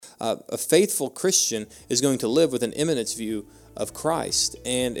A faithful Christian is going to live with an imminence view of Christ.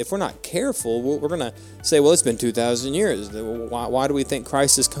 And if we're not careful, we're going to say, well, it's been 2,000 years. Why do we think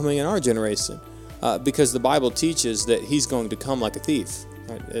Christ is coming in our generation? Because the Bible teaches that he's going to come like a thief.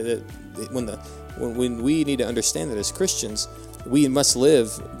 Right? When we need to understand that as Christians, we must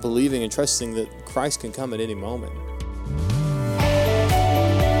live believing and trusting that Christ can come at any moment.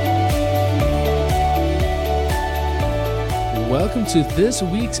 Welcome to this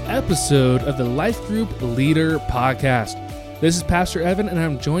week's episode of the LifeGroup Leader Podcast. This is Pastor Evan, and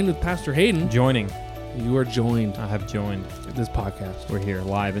I'm joined with Pastor Hayden. Joining. You are joined. I have joined This podcast. We're here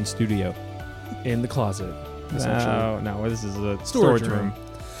live in studio. In the closet. No, this is a storage room.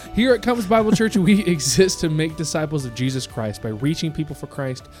 Here at Compass Bible Church, we exist to make disciples of Jesus Christ by reaching people for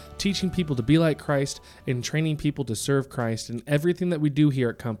Christ, teaching people to be like Christ, and training people to serve Christ. And everything that we do here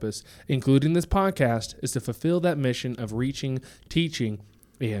at Compass, including this podcast, is to fulfill that mission of reaching, teaching,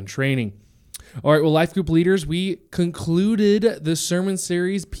 and training. All right, well, Life Group leaders, we concluded the sermon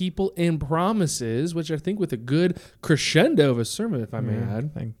series, People and Promises, which I think with a good crescendo of a sermon, if I may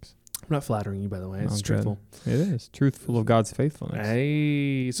add. Thanks. I'm not flattering you, by the way. It's truthful. It is. Truthful of God's faithfulness.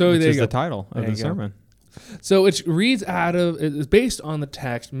 Hey. So which there is you go. the title of the sermon. So it reads it's based on the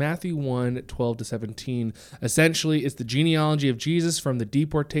text, Matthew 1:12-17. Essentially, it's the genealogy of Jesus from the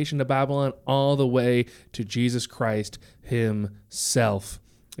deportation to Babylon all the way to Jesus Christ himself.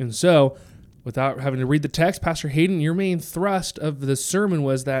 And so, without having to read the text, Pastor Hayden, your main thrust of the sermon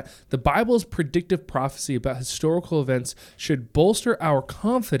was that the Bible's predictive prophecy about historical events should bolster our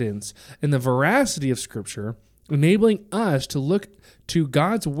confidence in the veracity of Scripture, enabling us to look to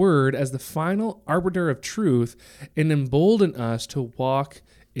God's Word as the final arbiter of truth and embolden us to walk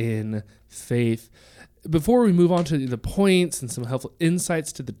in faith. Before we move on to the points and some helpful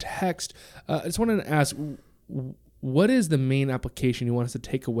insights to the text, I just wanted to ask, what is the main application you want us to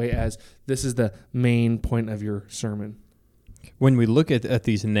take away as this is the main point of your sermon? When we look at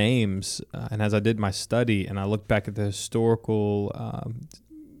these names, and as I did my study, and I look back at the historical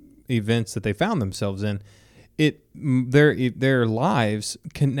events that they found themselves in, their lives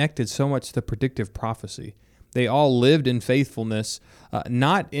connected so much to predictive prophecy. They all lived in faithfulness,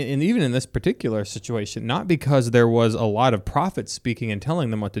 and even in this particular situation, not because there was a lot of prophets speaking and telling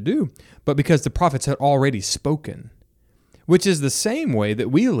them what to do, but because the prophets had already spoken, which is the same way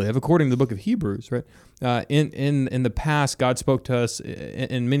that we live, according to the book of Hebrews, right? In the past, God spoke to us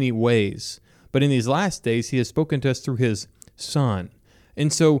in many ways, but in these last days, He has spoken to us through His Son.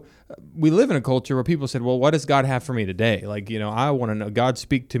 And so we live in a culture where people said, well, what does God have for me today? I want to know, God,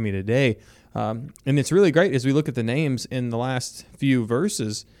 speak to me today. And it's really great as we look at the names in the last few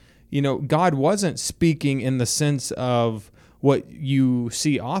verses. God wasn't speaking in the sense of what you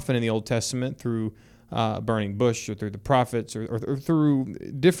see often in the Old Testament through burning bush or through the prophets or through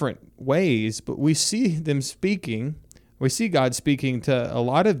different ways, but we see them speaking. We see God speaking to a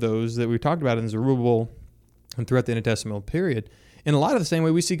lot of those that we talked about in Zerubbabel and throughout the intertestamental period. In a lot of the same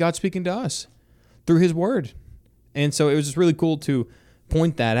way we see God speaking to us through His Word. And so it was just really cool to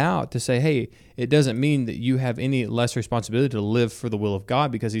point that out, to say, hey, it doesn't mean that you have any less responsibility to live for the will of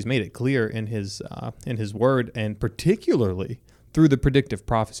God, because He's made it clear in His Word, and particularly through the predictive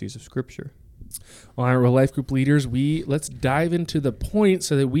prophecies of Scripture. All right, well, Life Group leaders, let's dive into the points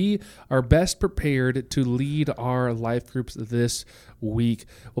so that we are best prepared to lead our life groups this week.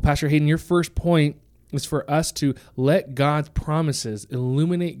 Well, Pastor Hayden, your first point is for us to let God's promises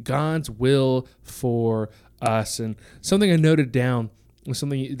illuminate God's will for us. And something I noted down was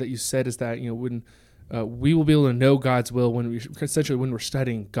something that you said is that, when we will be able to know God's will when we're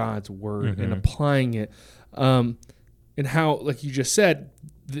studying God's Word and applying it. And how, like you just said,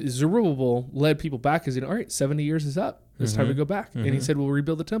 Zerubbabel led people back as, all right, 70 years is up. It's time to go back. And he said, we'll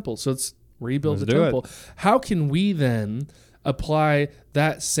rebuild the temple. So let's rebuild the temple. How can we then apply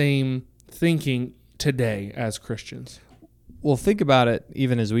that same thinking today as Christians? Well, think about it,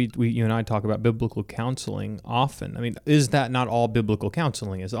 even as you and I talk about biblical counseling often. I mean, is that not all biblical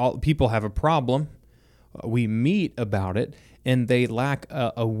counseling? People have a problem, we meet about it, and they lack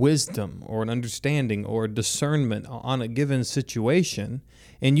a wisdom or an understanding or a discernment on a given situation,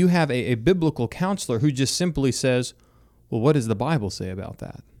 and you have a biblical counselor who just simply says, well, what does the Bible say about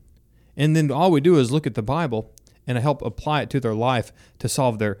that? And then all we do is look at the Bible and help apply it to their life to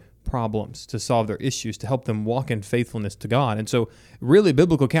solve their problems, to solve their issues, to help them walk in faithfulness to God. And so really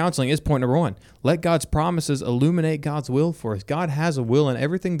biblical counseling is point number one. Let God's promises illuminate God's will for us. God has a will in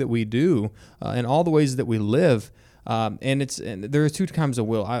everything that we do, in all the ways that we live. And there are two kinds of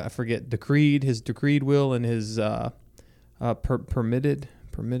will. I forget, His decreed will and His permitted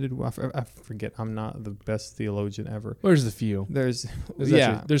permitted will. I forget. I'm not the best theologian ever. There's a few. There's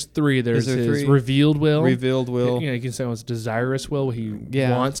There's three. There's there his three? revealed will. Revealed will. You can say it's desirous will, what he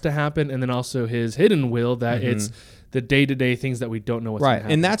wants to happen, and then also his hidden will, that it's the day-to-day things that we don't know what's going to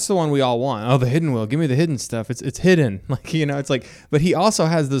happen. And that's the one we all want. Oh, the hidden will. Give me the hidden stuff. It's hidden. Like, it's like, but he also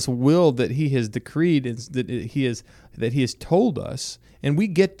has this will that he has decreed, that he has told us, and we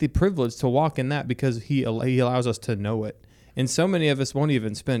get the privilege to walk in that because he allows us to know it. And so many of us won't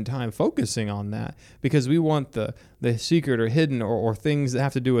even spend time focusing on that because we want the secret or hidden or things that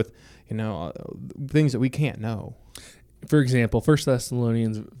have to do with, things that we can't know. For example, 1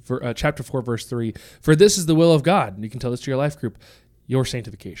 Thessalonians chapter 4, verse 3, for this is the will of God. And you can tell this to your life group, your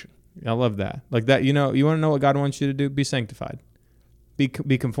sanctification. I love that. Like that, you want to know what God wants you to do? Be sanctified. Be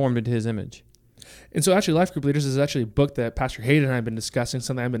conformed into his image. And so actually, Life Group Leaders is actually a book that Pastor Hayden and I have been discussing,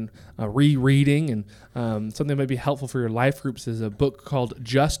 something I've been rereading, and something that might be helpful for your life groups is a book called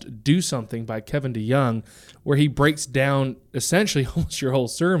Just Do Something by Kevin DeYoung, where he breaks down essentially almost your whole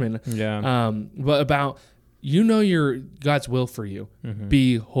sermon, but about, your God's will for you.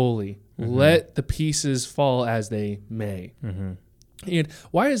 Be holy. Let the pieces fall as they may. And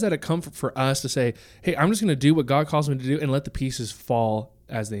why is that a comfort for us to say, hey, I'm just going to do what God calls me to do and let the pieces fall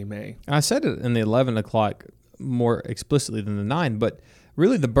as they may? I said it in the 11 o'clock more explicitly than the 9, but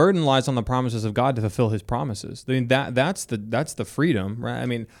really the burden lies on the promises of God to fulfill his promises. I mean, that's the freedom, right? I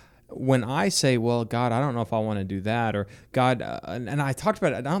mean, when I say, well, God, I don't know if I want to do that, or God, and I talked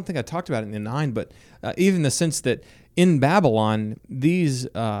about it, I don't think I talked about it in the 9, but even the sense that in Babylon, these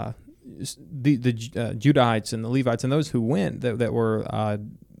the Judahites and the Levites and those who went that were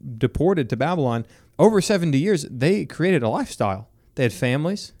deported to Babylon over 70 years, they created a lifestyle. They had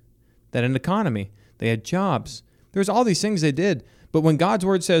families, they had an economy, they had jobs. There's all these things they did, but when God's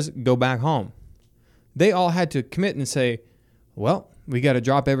word says go back home, they all had to commit and say, well, we got to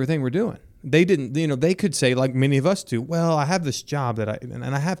drop everything we're doing. They didn't, they could say, like many of us do, well, I have this job and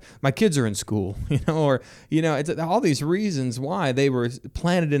I have, my kids are in school, it's all these reasons why they were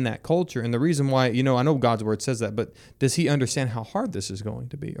planted in that culture. And the reason why, I know God's word says that, but does he understand how hard this is going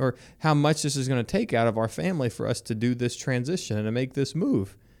to be, or how much this is going to take out of our family for us to do this transition and to make this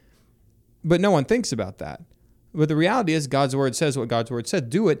move? But no one thinks about that. But the reality is God's word says what God's word said.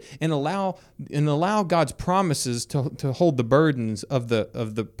 Do it and allow God's promises to hold the burdens of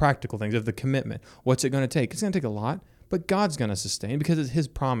the practical things, of the commitment. What's it going to take? It's going to take a lot, but God's going to sustain because it's his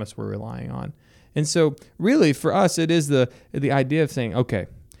promise we're relying on. And so really for us, it is the idea of saying, okay,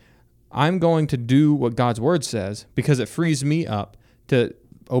 I'm going to do what God's word says because it frees me up to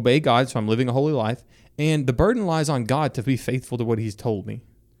obey God, so I'm living a holy life. And the burden lies on God to be faithful to what he's told me.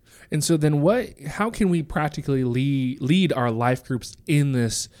 And so then how can we practically lead our life groups in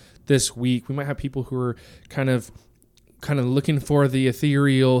this week? We might have people who are kind of looking for the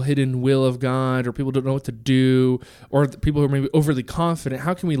ethereal hidden will of God, or people don't know what to do, or people who are maybe overly confident.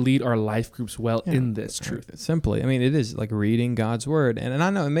 How can we lead our life groups well in this truth? Simply, I mean, it is like reading God's word. And I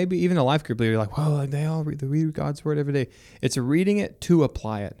know maybe even a life group leader, you're like, well, they all read God's word every day. It's reading it to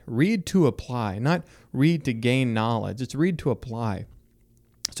apply it. Read to apply, not read to gain knowledge. It's read to apply.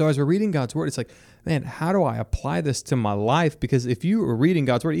 So as we're reading God's word, it's like, man, how do I apply this to my life? Because if you are reading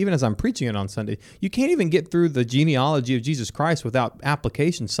God's word, even as I'm preaching it on Sunday, you can't even get through the genealogy of Jesus Christ without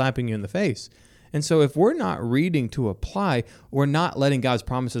application slapping you in the face. And so if we're not reading to apply, we're not letting God's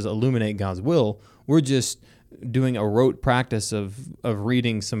promises illuminate God's will. We're just doing a rote practice of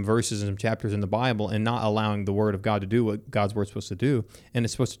reading some verses and some chapters in the Bible and not allowing the word of God to do what God's word's supposed to do, and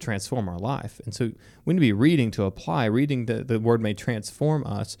it's supposed to transform our life. And so we need to be reading to apply. Reading the word may transform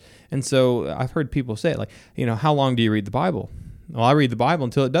us. And so I've heard people say, like, how long do you read the Bible? Well, I read the Bible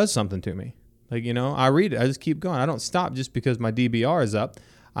until it does something to me. Like, I read it. I just keep going. I don't stop just because my DBR is up.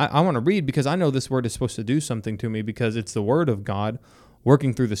 I want to read because I know this word is supposed to do something to me, because it's the word of God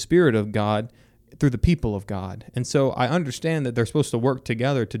working through the Spirit of God through the people of God. And so I understand that they're supposed to work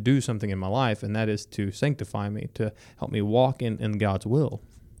together to do something in my life, and that is to sanctify me, to help me walk in God's will.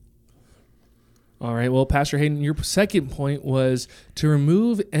 All right, well, Pastor Hayden, your second point was to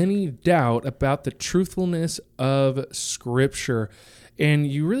remove any doubt about the truthfulness of Scripture. And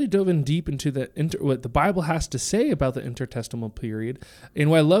you really dove in deep into what the Bible has to say about the intertestamental period. And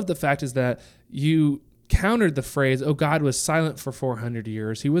what I love the fact is that you countered the phrase, oh, God was silent for 400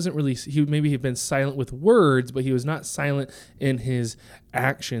 years. He maybe he'd been silent with words, but he was not silent in his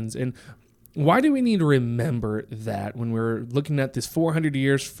actions. And why do we need to remember that when we're looking at this 400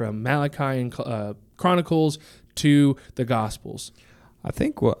 years from Malachi and Chronicles to the Gospels? I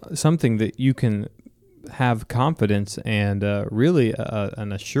think something that you can have confidence and really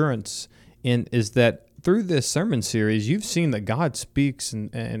an assurance in is that through this sermon series, you've seen that God speaks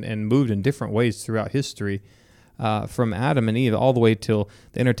and moved in different ways throughout history, from Adam and Eve all the way till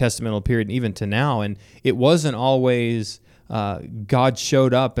the intertestamental period and even to now. And it wasn't always God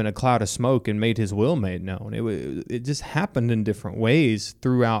showed up in a cloud of smoke and made his will made known. It just happened in different ways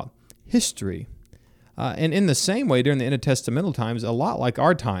throughout history. And in the same way, during the intertestamental times, a lot like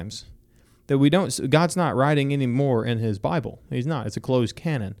our times, that God's not writing anymore in his Bible. He's not. It's a closed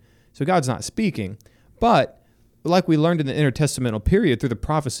canon. So God's not speaking. But like we learned in the intertestamental period through the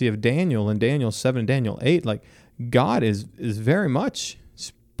prophecy of Daniel in Daniel 7 and Daniel 8, like God is very much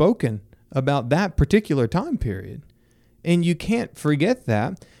spoken about that particular time period. And you can't forget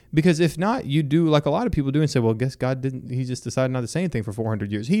that, because if not, you do like a lot of people do and say, well, guess God didn't, he just decided not to say anything for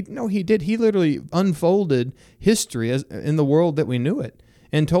 400 years. He did. He literally unfolded history in the world that we knew it,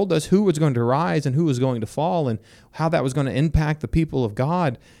 and told us who was going to rise and who was going to fall and how that was going to impact the people of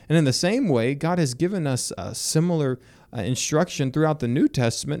God. And in the same way, God has given us a similar instruction throughout the New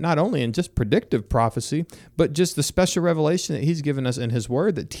Testament, not only in just predictive prophecy, but just the special revelation that he's given us in his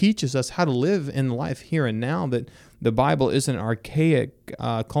word that teaches us how to live in life here and now, that the Bible is an archaic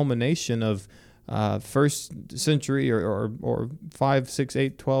culmination of first century or 5, 6,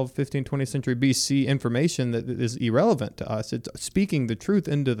 8, 12, 15, 20th century BC information that is irrelevant to us. It's speaking the truth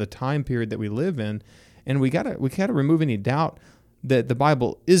into the time period that we live in, and we gotta remove any doubt that the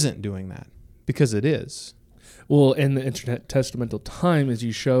Bible isn't doing that, because it is. Well, in the intertestamental time, as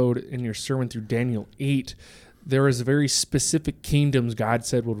you showed in your sermon through Daniel 8, there was very specific kingdoms God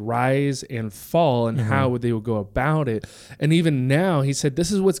said would rise and fall, and how they would go about it. And even now, he said, this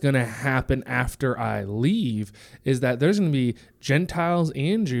is what's going to happen after I leave, is that there's going to be Gentiles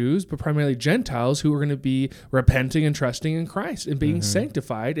and Jews, but primarily Gentiles, who are going to be repenting and trusting in Christ and being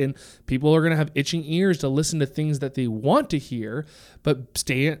sanctified. And people are going to have itching ears to listen to things that they want to hear, but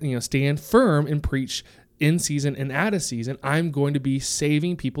stand firm and preach in season and out of season. I'm going to be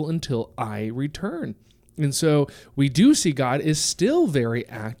saving people until I return. And so we do see God is still very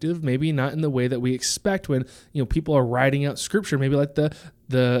active, maybe not in the way that we expect when people are writing out scripture, maybe like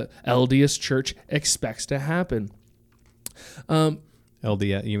the LDS Church expects to happen.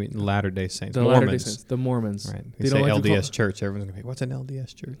 LDS, you mean Latter-day Saints? The Latter-day Saints, the Mormons. Right. They say LDS Church. Everyone's going to be, what's an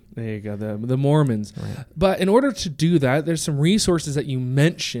LDS Church? There you go, the Mormons. Right. But in order to do that, there's some resources that you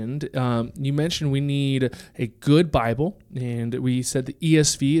mentioned. You mentioned we need a good Bible, and we said the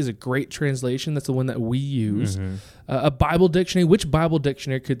ESV is a great translation. That's the one that we use. A Bible dictionary. Which Bible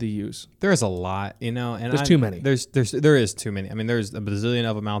dictionary could they use? There's a lot, and there's too many. There is too many. I mean, there's a bazillion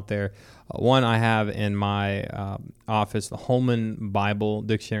of them out there. One I have in my office, the Holman Bible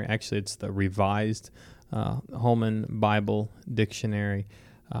Dictionary. Actually, it's the Revised Holman Bible Dictionary.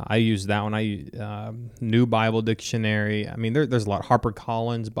 I use that one. I use New Bible Dictionary. I mean, there's a lot.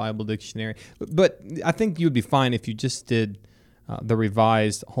 HarperCollins Bible Dictionary. But I think you would be fine if you just did the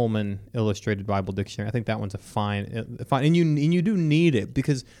Revised Holman Illustrated Bible Dictionary. I think that one's a fine. And you do need it,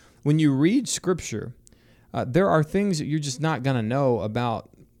 because when you read Scripture, there are things that you're just not going to know about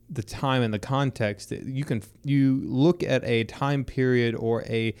the time and the context. You look at a time period or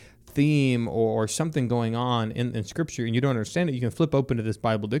a theme or something going on in Scripture and you don't understand it, you can flip open to this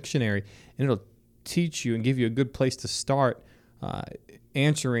Bible dictionary and it'll teach you and give you a good place to start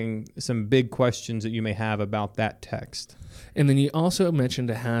answering some big questions that you may have about that text. And then you also mentioned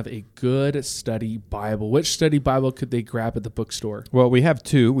to have a good study Bible. Which study Bible could they grab at the bookstore? Well, we have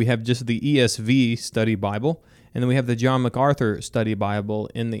two. We have just the ESV study Bible, and then we have the John MacArthur study Bible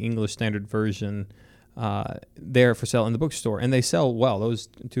in the English Standard Version there for sale in the bookstore. And they sell well. Those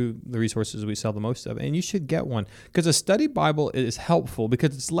two the resources we sell the most of. And you should get one, because a study Bible is helpful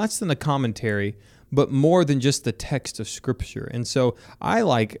because it's less than a commentary, but more than just the text of Scripture. And so I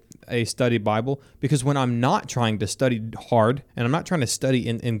like a study Bible because when I'm not trying to study hard and I'm not trying to study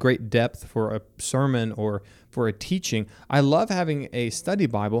in great depth for a sermon or for a teaching, I love having a study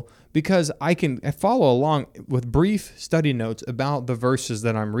Bible because I can follow along with brief study notes about the verses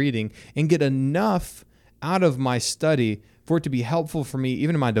that I'm reading and get enough out of my study for it to be helpful for me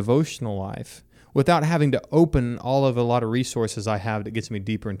even in my devotional life, without having to open a lot of resources I have that gets me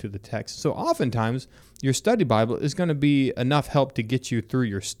deeper into the text. So oftentimes, your study Bible is going to be enough help to get you through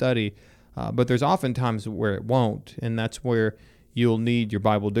your study, but there's often times where it won't, and that's where you'll need your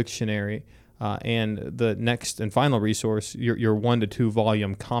Bible dictionary and the next and final resource, your 1 to 2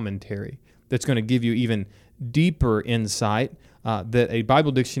 volume commentary that's going to give you even deeper insight that a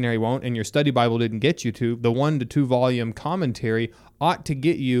Bible dictionary won't, and your study Bible didn't get you to. The 1 to 2 volume commentary ought to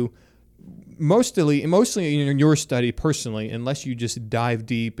get you mostly in your study personally, unless you just dive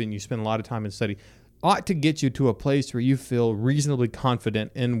deep and you spend a lot of time in study, ought to get you to a place where you feel reasonably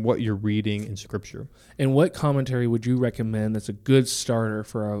confident in what you're reading in Scripture. And what commentary would you recommend that's a good starter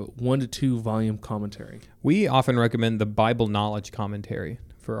for a 1 to 2 volume commentary? We often recommend the Bible Knowledge Commentary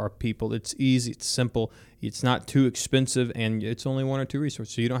for our people. It's easy, it's simple, it's not too expensive, and it's only 1 or 2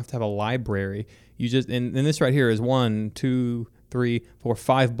 resources, so you don't have to have a library. You just and this right here is 1, 2, 3, 4,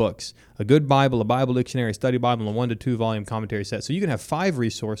 5 books. A good Bible, a Bible dictionary, a study Bible, and a 1 to 2 volume commentary set. So you can have 5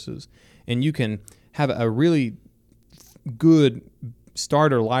 resources, and you can have a really good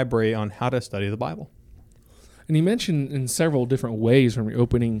starter library on how to study the Bible. And he mentioned in several different ways from your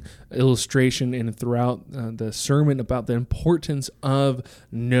opening illustration and throughout the sermon about the importance of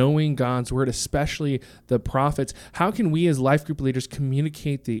knowing God's word, especially the prophets. How can we as life group leaders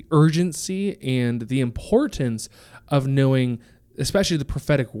communicate the urgency and the importance of knowing, especially the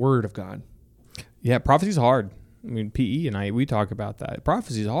prophetic word of God? Yeah, prophecy is hard. I mean, PE and we talk about that.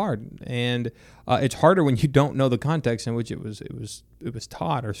 Prophecy is hard, and it's harder when you don't know the context in which it was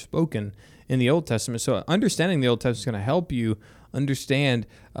taught or spoken in the Old Testament. So understanding the Old Testament is going to help you understand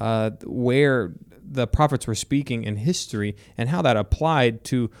where the prophets were speaking in history and how that applied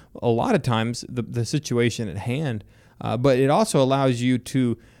to a lot of times the situation at hand. But it also allows you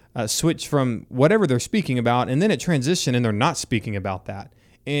to switch from whatever they're speaking about, and then it transition and they're not speaking about that.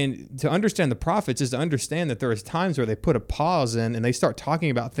 And to understand the prophets is to understand that there is times where they put a pause in and they start talking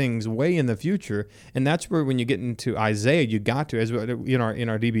about things way in the future. And that's where when you get into Isaiah, you got to, as in our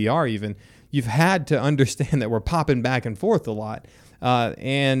DBR even, you've had to understand that we're popping back and forth a lot.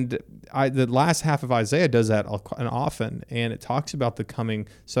 The last half of Isaiah does that often, and it talks about the coming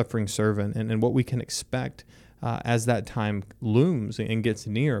suffering servant and what we can expect as that time looms and gets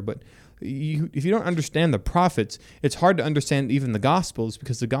near. But if you don't understand the prophets, it's hard to understand even the Gospels,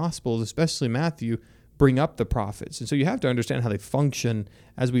 because the Gospels, especially Matthew, bring up the prophets. And so you have to understand how they function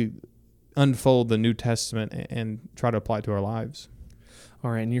as we unfold the New Testament and try to apply it to our lives. All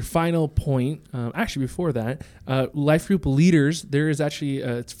right, and your final point, actually before that, Life Group Leaders, there is actually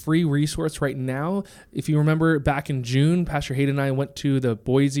a free resource right now. If you remember back in June, Pastor Hayden and I went to the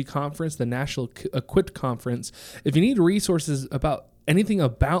Boise conference, the National Equipped Conference. If you need resources about anything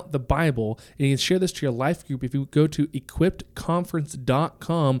about the Bible, and you can share this to your life group, if you go to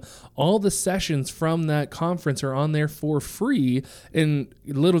equippedconference.com, all the sessions from that conference are on there for free. And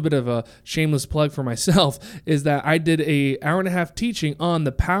a little bit of a shameless plug for myself is that I did a 1.5-hour teaching on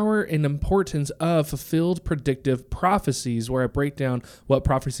the power and importance of fulfilled predictive prophecies, where I break down what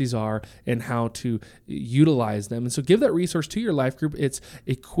prophecies are and how to utilize them. And so give that resource to your life group. It's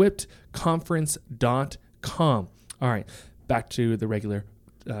equippedconference.com. All right. Back to the regular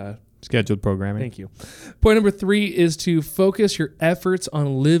scheduled programming. Thank you. Point number 3 is to focus your efforts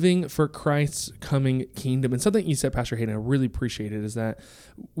on living for Christ's coming kingdom. And something you said, Pastor Hayden, I really appreciate it, is that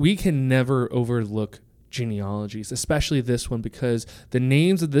we can never overlook genealogies, especially this one, because the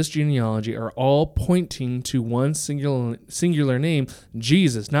names of this genealogy are all pointing to one singular name,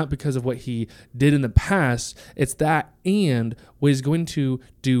 Jesus, not because of what he did in the past. It's that and what he's going to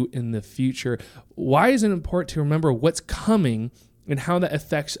do in the future. Why is it important to remember what's coming and how that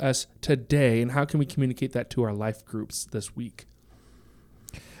affects us today, and how can we communicate that to our life groups this week?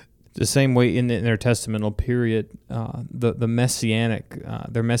 The same way in the intertestamental period, the messianic,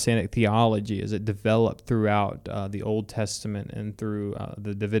 their messianic theology as it developed throughout the Old Testament and through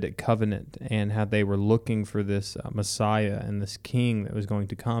the Davidic covenant, and how they were looking for this Messiah and this King that was going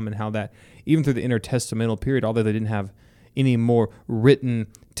to come, and how that even through the intertestamental period, although they didn't have any more written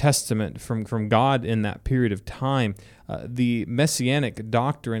testament from God in that period of time, the messianic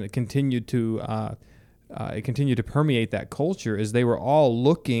doctrine continued to permeate that culture, as they were all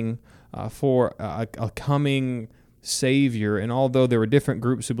looking for a coming Savior. And although there were different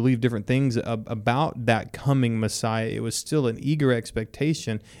groups who believed different things about that coming Messiah, it was still an eager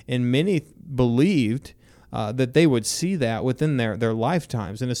expectation, and many believed that they would see that within their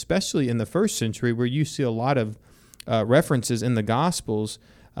lifetimes. And especially in the first century, where you see a lot of references in the Gospels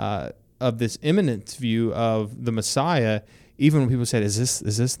of this imminent view of the Messiah. Even when people said, "Is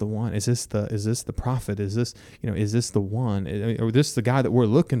this the one? Is this the prophet? Is this the one? Or this the guy that we're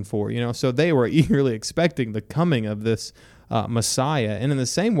looking for?" So they were eagerly expecting the coming of this Messiah. And in the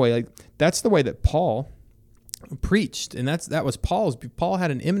same way, that's the way that Paul preached, and that was Paul's. Paul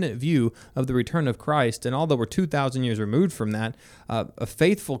had an imminent view of the return of Christ, and although we're 2,000 years removed from that, a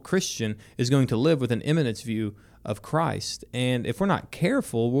faithful Christian is going to live with an imminent view of Christ. And if we're not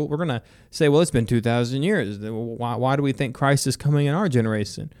careful, we're going to say, well, it's been 2,000 years. Why do we think Christ is coming in our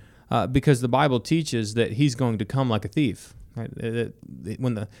generation? Because the Bible teaches that he's going to come like a thief. Right?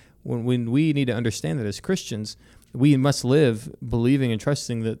 When we need to understand that as Christians, we must live believing and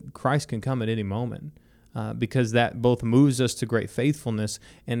trusting that Christ can come at any moment. because that both moves us to great faithfulness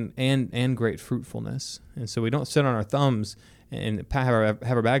and great fruitfulness. And so we don't sit on our thumbs and have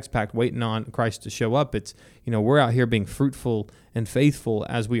our bags packed waiting on Christ to show up. It's, we're out here being fruitful and faithful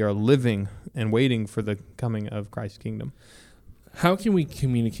as we are living and waiting for the coming of Christ's kingdom. How can we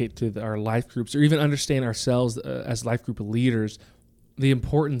communicate to our life groups or even understand ourselves as life group leaders the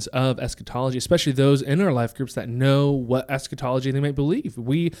importance of eschatology, especially those in our life groups that know what eschatology they might believe?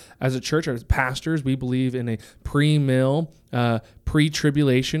 We, as a church, as pastors, we believe in a pre-mill,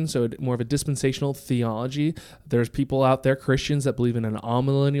 pre-tribulation, so more of a dispensational theology. There's people out there, Christians, that believe in an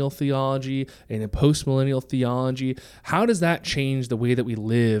amillennial theology and a post-millennial theology. How does that change the way that we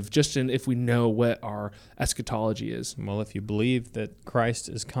live, just if we know what our eschatology is? Well, if you believe that Christ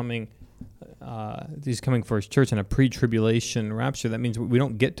is coming, he's coming for his church in a pre-tribulation rapture, that means we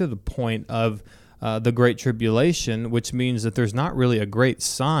don't get to the point of the Great Tribulation, which means that there's not really a great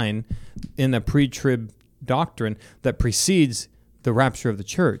sign in the pre-trib doctrine that precedes the rapture of the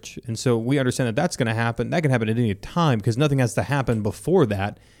church. And so we understand that that's going to happen. That can happen at any time because nothing has to happen before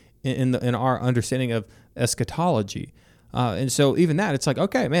that in our understanding of eschatology. And so even that, it's like,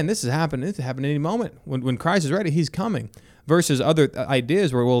 okay, man, this is happening. This is happening any moment. When Christ is ready, he's coming. Versus other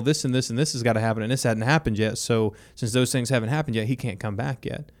ideas where, well, this and this and this has got to happen, and this hadn't happened yet. So since those things haven't happened yet, he can't come back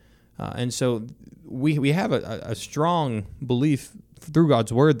yet. And so we have a strong belief through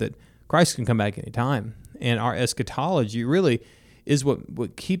God's word that Christ can come back any time. And our eschatology really is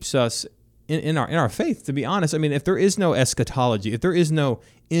what keeps us in our faith, to be honest. I mean, if there is no eschatology, if there is no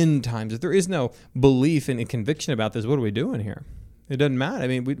end times, if there is no belief and conviction about this, what are we doing here? It doesn't matter. I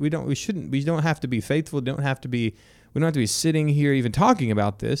mean, we don't have to be faithful. We don't have to be sitting here even talking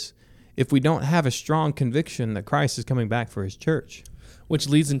about this if we don't have a strong conviction that Christ is coming back for his church. Which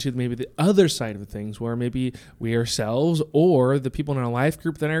leads into maybe the other side of things where maybe we ourselves or the people in our life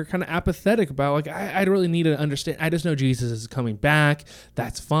group that are kind of apathetic about, like, I don't really need to understand. I just know Jesus is coming back.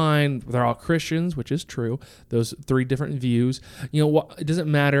 That's fine. They're all Christians, which is true. Those three different views. It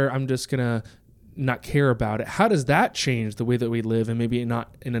doesn't matter. I'm just going to not care about it. How does that change the way that we live, and maybe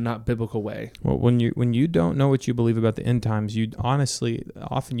not in a not biblical way? Well, when you don't know what you believe about the end times,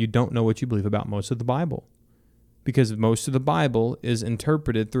 often you don't know what you believe about most of the Bible. Because most of the Bible is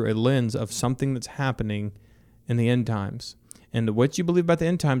interpreted through a lens of something that's happening in the end times. And what you believe about the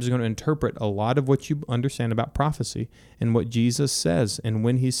end times is going to interpret a lot of what you understand about prophecy and what Jesus says and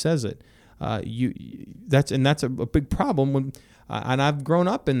when he says it. That's a big problem and I've grown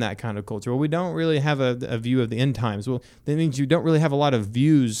up in that kind of culture. Well, we don't really have a view of the end times. Well, that means you don't really have a lot of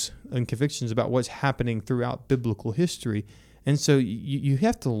views and convictions about what's happening throughout biblical history. And so you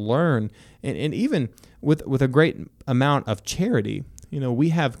have to learn, and even with a great amount of charity, we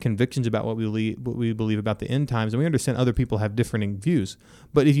have convictions about what we believe about the end times, and we understand other people have differing views.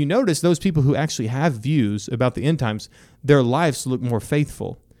 But if you notice, those people who actually have views about the end times, their lives look more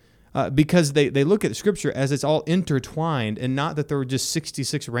faithful. Because they look at Scripture as it's all intertwined and not that there were just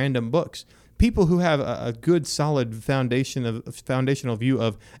 66 random books. People who have a good, solid foundational view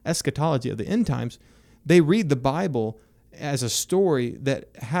of eschatology of the end times, they read the Bible as a story that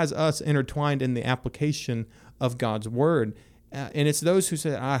has us intertwined in the application of God's Word. And it's those who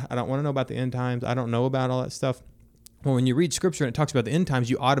say, I don't want to know about the end times. I don't know about all that stuff. Well, when you read Scripture and it talks about the end times,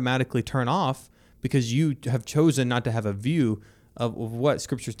 you automatically turn off because you have chosen not to have a view of what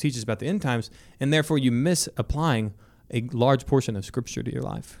Scripture teaches about the end times, and therefore you miss applying a large portion of Scripture to your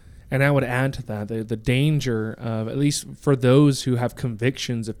life. And I would add to that the danger of, at least for those who have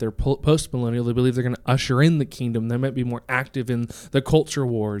convictions, if they're post-millennial, they believe they're going to usher in the kingdom. They might be more active in the culture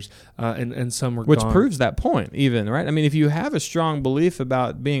wars and some regard. Which proves that point even, right? I mean, if you have a strong belief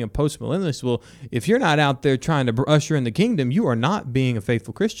about being a post-millennialist, well, if you're not out there trying to usher in the kingdom, you are not being a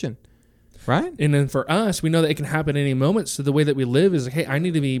faithful Christian. Right? And then for us, we know that it can happen at any moment. So the way that we live is, hey, I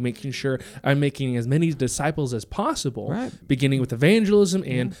need to be making sure I'm making as many disciples as possible, right, beginning with evangelism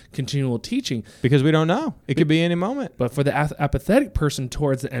and continual teaching. Because we don't know. It could be any moment. But for the apathetic person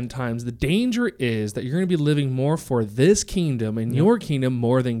towards the end times, the danger is that you're going to be living more for this kingdom and your kingdom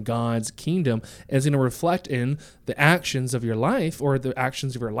more than God's kingdom. And it's going to reflect in the actions of your life or the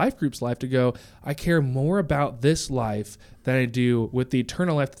actions of your life group's life to go, I care more about this life than I do with the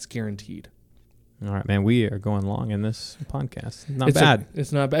eternal life that's guaranteed. All right, man, we are going long in this podcast. It's bad.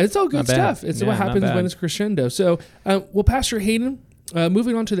 It's not bad. It's all good stuff. It's what happens when it's crescendo. So, Pastor Hayden,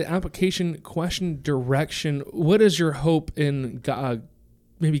 moving on to the application question direction, what is your hope in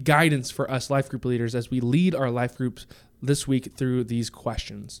maybe guidance for us life group leaders as we lead our life groups this week through these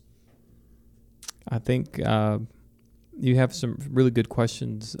questions? I think you have some really good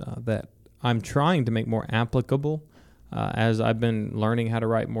questions that I'm trying to make more applicable as I've been learning how to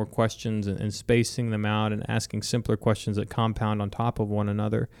write more questions and spacing them out and asking simpler questions that compound on top of one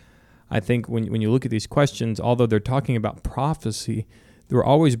another, I think when you look at these questions, although they're talking about prophecy, they're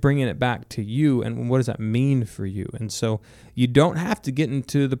always bringing it back to you and what does that mean for you? And so you don't have to get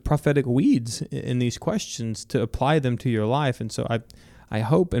into the prophetic weeds in these questions to apply them to your life. And so I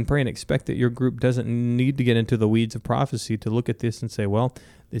hope and pray and expect that your group doesn't need to get into the weeds of prophecy to look at this and say, well,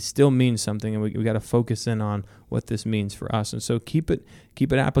 it still means something, and we got to focus in on what this means for us. And so keep it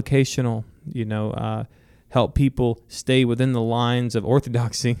applicational, help people stay within the lines of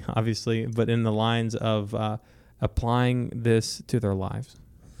orthodoxy, obviously, but in the lines of applying this to their lives.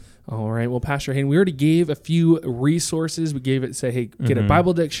 All right. Well, Pastor Hayden, we already gave a few resources. We gave it, say, hey, get a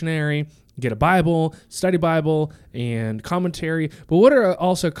Bible dictionary, get a Bible, study Bible, and commentary. But what are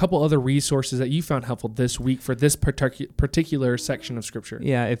also a couple other resources that you found helpful this week for this particular section of Scripture?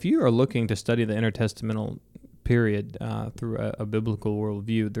 Yeah, if you are looking to study the intertestamental period through a biblical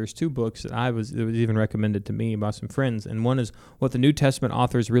worldview, there's two books that was even recommended to me by some friends, and one is What the New Testament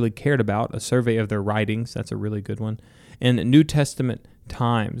Authors Really Cared About, a survey of their writings. That's a really good one. And New Testament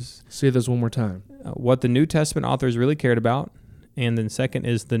Times. Say those one more time. What the New Testament Authors Really Cared About, and then second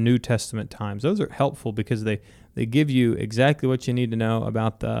is the New Testament Times. Those are helpful because they give you exactly what you need to know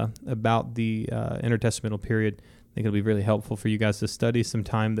about the intertestamental period. I think it'll be really helpful for you guys to study a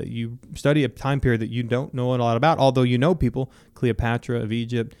time period that you don't know a lot about, although you know people, Cleopatra of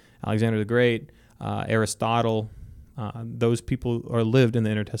Egypt, Alexander the Great, Aristotle. Those people are lived in the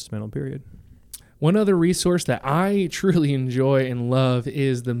intertestamental period. One other resource that I truly enjoy and love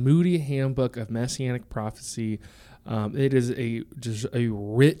is the Moody Handbook of Messianic Prophecy. It is just a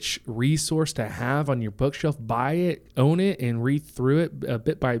rich resource to have on your bookshelf. Buy it, own it, and read through it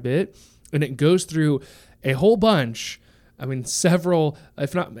bit by bit. And it goes through a whole bunch, several,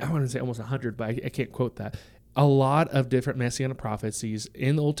 if not, I want to say almost 100, but I can't quote that. A lot of different Messianic prophecies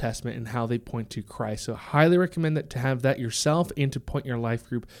in the Old Testament and how they point to Christ. So highly recommend that to have that yourself and to point your life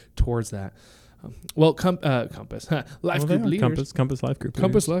group towards that. Compass Life Group Leaders. Compass Life Group.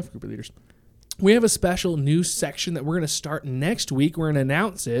 Compass Life Group Leaders. We have a special new section that we're going to start next week. We're going to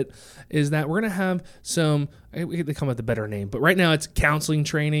announce it. Is that we're going to have some? They come with a better name, but right now it's counseling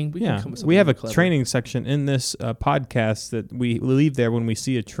training. We have a training section in this podcast that we leave there when we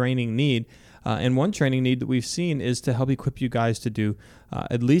see a training need. And one training need that we've seen is to help equip you guys to do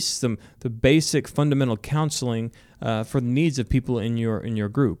at least the basic fundamental counseling for the needs of people in your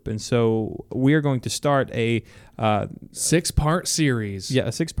group. And so we are going to start a 6-part series. Yeah, a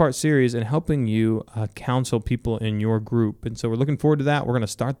 6-part series in helping you counsel people in your group. And so we're looking forward to that. We're going to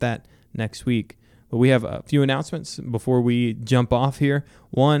start that next week. But we have a few announcements before we jump off here.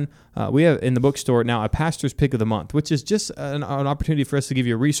 One, we have in the bookstore now a pastor's pick of the month, which is just an opportunity for us to give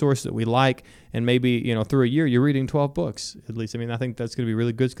you a resource that we like, and maybe through a year you're reading 12 books at least. I think that's going to be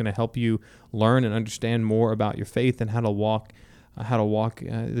really good. It's going to help you learn and understand more about your faith and how to walk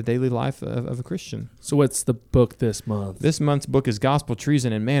the daily life of a Christian. So what's the book this month? This month's book is Gospel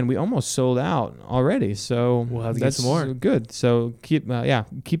Treason, and man, we almost sold out already. So we'll have to get some more. Good. So keep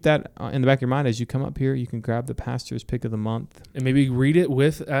that in the back of your mind as you come up here. You can grab the pastor's pick of the month and maybe read it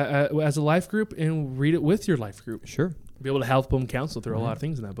with as a life group, and read it with your life group. Sure. Be able to help them counsel through a lot of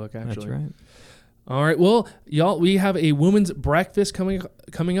things in that book. Actually, that's right. All right, well, y'all, we have a women's breakfast coming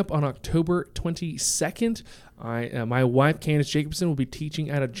up on October 22nd. My wife, Candace Jacobson, will be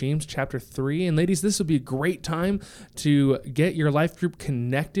teaching out of James chapter 3. And ladies, this will be a great time to get your life group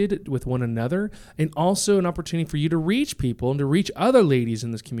connected with one another, and also an opportunity for you to reach people and to reach other ladies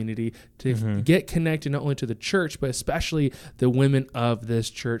in this community to get connected not only to the church, but especially the women of this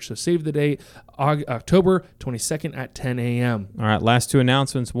church. So save the date, October 22nd at 10 a.m. All right, last two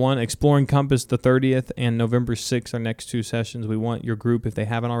announcements. One, Exploring Compass the 30th and November 6th, our next two sessions. We want your group, if they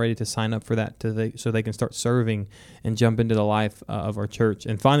haven't already, to sign up for that so they can start serving and jump into the life of our church.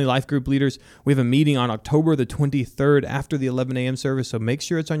 And finally, life group leaders, we have a meeting on October the 23rd after the 11 a.m. service, so make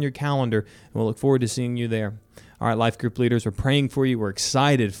sure it's on your calendar, and we'll look forward to seeing you there. All right, life group leaders, we're praying for you. We're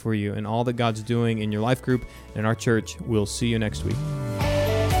excited for you and all that God's doing in your life group and in our church. We'll see you next week.